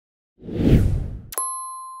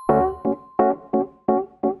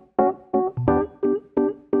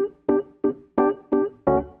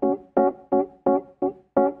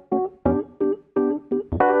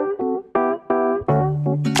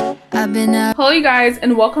Hello you guys,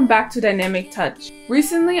 and welcome back to Dynamic Touch.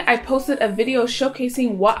 Recently I posted a video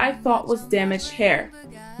showcasing what I thought was damaged hair.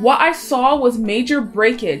 What I saw was major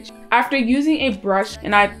breakage after using a brush,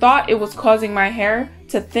 and I thought it was causing my hair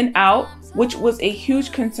to thin out, which was a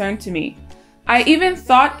huge concern to me. I even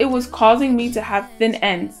thought it was causing me to have thin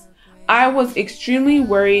ends. I was extremely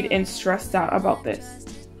worried and stressed out about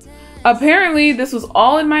this. Apparently this was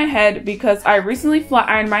all in my head because I recently flat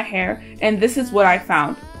ironed my hair, and this is what I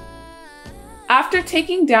found. After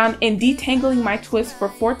taking down and detangling my twist for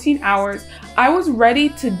 14 hours, I was ready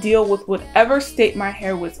to deal with whatever state my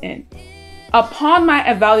hair was in. Upon my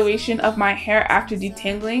evaluation of my hair after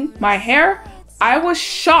detangling my hair, I was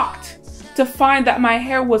shocked to find that my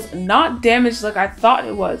hair was not damaged like I thought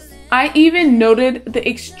it was. I even noted the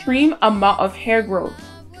extreme amount of hair growth.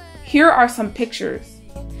 Here are some pictures.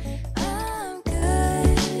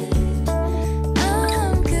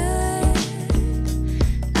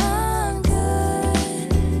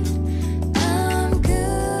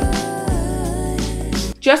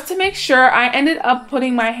 Just to make sure, I ended up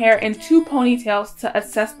putting my hair in 2 ponytails to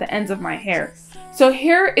assess the ends of my hair. So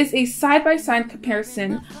here is a side-by-side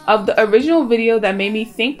comparison of the original video that made me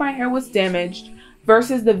think my hair was damaged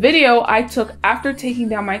versus the video I took after taking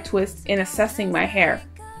down my twist and assessing my hair.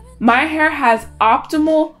 My hair has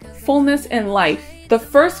optimal fullness and life. The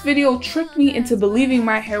first video tricked me into believing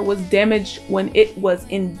my hair was damaged when it was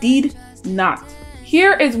indeed not.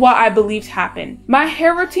 Here is what I believed happened. My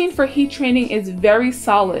hair routine for heat training is very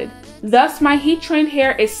solid. Thus, my heat trained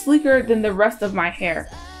hair is sleeker than the rest of my hair.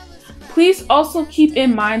 Please also keep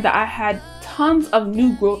in mind that I had tons of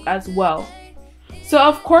new growth as well. So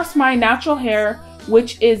of course my natural hair,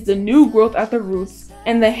 which is the new growth at the roots,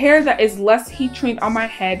 and the hair that is less heat trained on my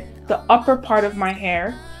head, the upper part of my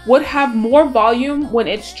hair, would have more volume when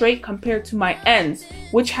it's straight compared to my ends,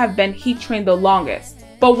 which have been heat trained the longest.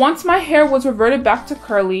 But once my hair was reverted back to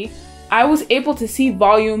curly, I was able to see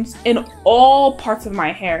volumes in all parts of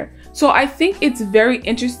my hair. So I think it's very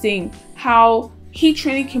interesting how heat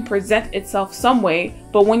training can present itself some way,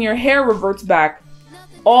 but when your hair reverts back,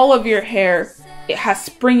 all of your hair, it has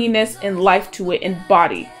springiness and life to it and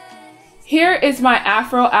body. Here is my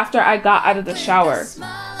afro after I got out of the shower.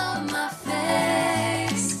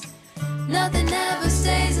 Nothing ever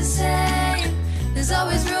stays the same. There's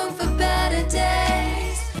always room for better days.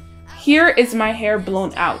 Here is my hair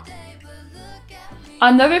blown out.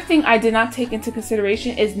 Another thing I did not take into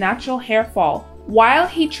consideration is natural hair fall. While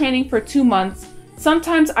heat training for 2 months,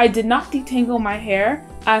 sometimes I did not detangle my hair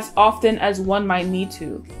as often as one might need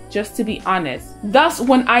to, just to be honest. Thus,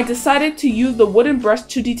 when I decided to use the wooden brush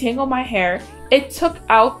to detangle my hair, it took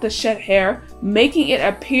out the shed hair, making it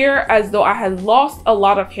appear as though I had lost a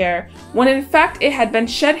lot of hair, when in fact it had been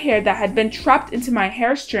shed hair that had been trapped into my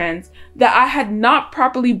hair strands that I had not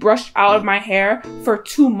properly brushed out of my hair for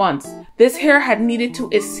 2 months. This hair had needed to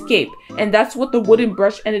escape, and that's what the wooden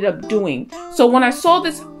brush ended up doing. So when I saw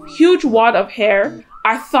this huge wad of hair,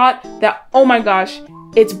 I thought that, oh my gosh,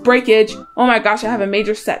 it's breakage, oh my gosh, I have a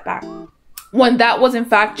major setback. When that was in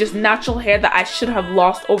fact just natural hair that I should have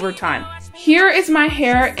lost over time. Here is my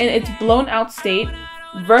hair in its blown out state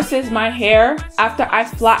versus my hair after I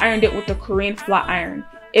flat ironed it with the Korean flat iron.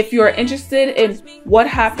 If you are interested in what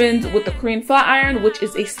happens with the Korean flat iron, which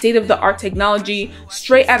is a state-of-the-art technology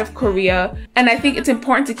straight out of Korea, and I think it's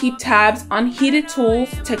important to keep tabs on heated tools,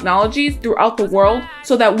 technologies throughout the world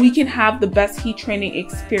so that we can have the best heat training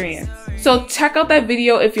experience. So check out that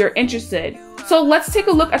video if you're interested. So let's take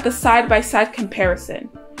a look at the side-by-side comparison.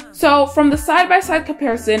 So from the side-by-side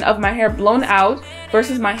comparison of my hair blown out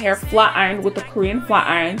versus my hair flat ironed with the Korean flat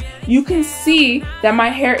iron, you can see that my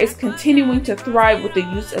hair is continuing to thrive with the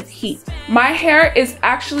use of heat. My hair is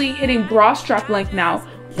actually hitting bra strap length now,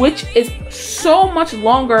 which is so much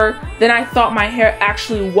longer than I thought my hair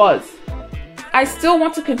actually was. I still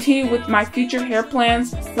want to continue with my future hair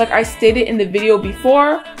plans like I stated in the video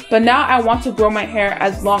before, but now I want to grow my hair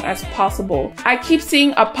as long as possible. I keep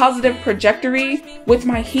seeing a positive trajectory with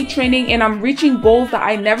my heat training, and I'm reaching goals that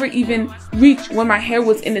I never even reached when my hair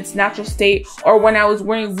was in its natural state, or when I was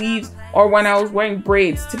wearing weaves, or when I was wearing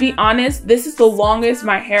braids. To be honest, this is the longest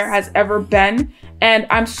my hair has ever been, and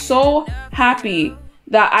I'm so happy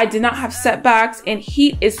that I did not have setbacks, and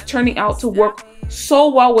heat is turning out to work so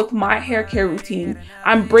well with my hair care routine.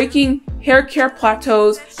 I'm breaking hair care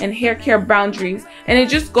plateaus and hair care boundaries, and it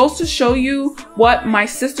just goes to show you what my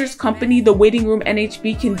sister's company, the Waiting Room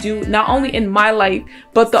NHB, can do not only in my life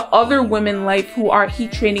but the other women life who are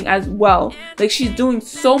heat training as well. Like, she's doing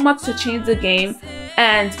so much to change the game,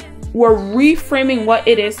 and we're reframing what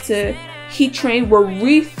it is to heat train. We're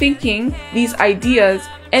rethinking these ideas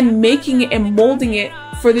and making it and molding it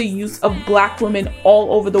for the use of Black women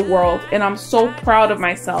all over the world. And I'm so proud of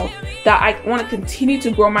myself that I want to continue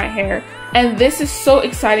to grow my hair, and this is so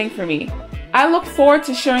exciting for me. I look forward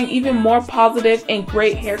to sharing even more positive and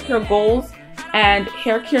great hair care goals and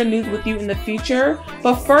hair care news with you in the future.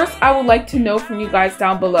 But first, I would like to know from you guys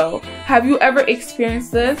down below, have you ever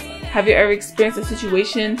experienced this? Have you ever experienced a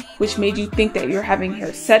situation which made you think that you're having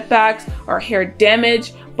hair setbacks or hair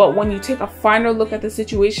damage, but when you take a finer look at the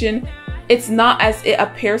situation, it's not as it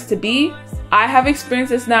appears to be? I have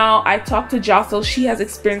experienced this now. I talked to Jocelyn, she has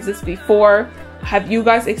experienced this before. Have you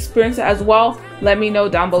guys experienced it as well? Let me know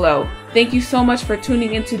down below. Thank you so much for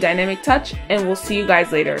tuning into Dynamic Touch, and we'll see you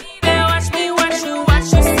guys later. Watch me, watch you,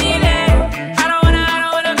 watch you.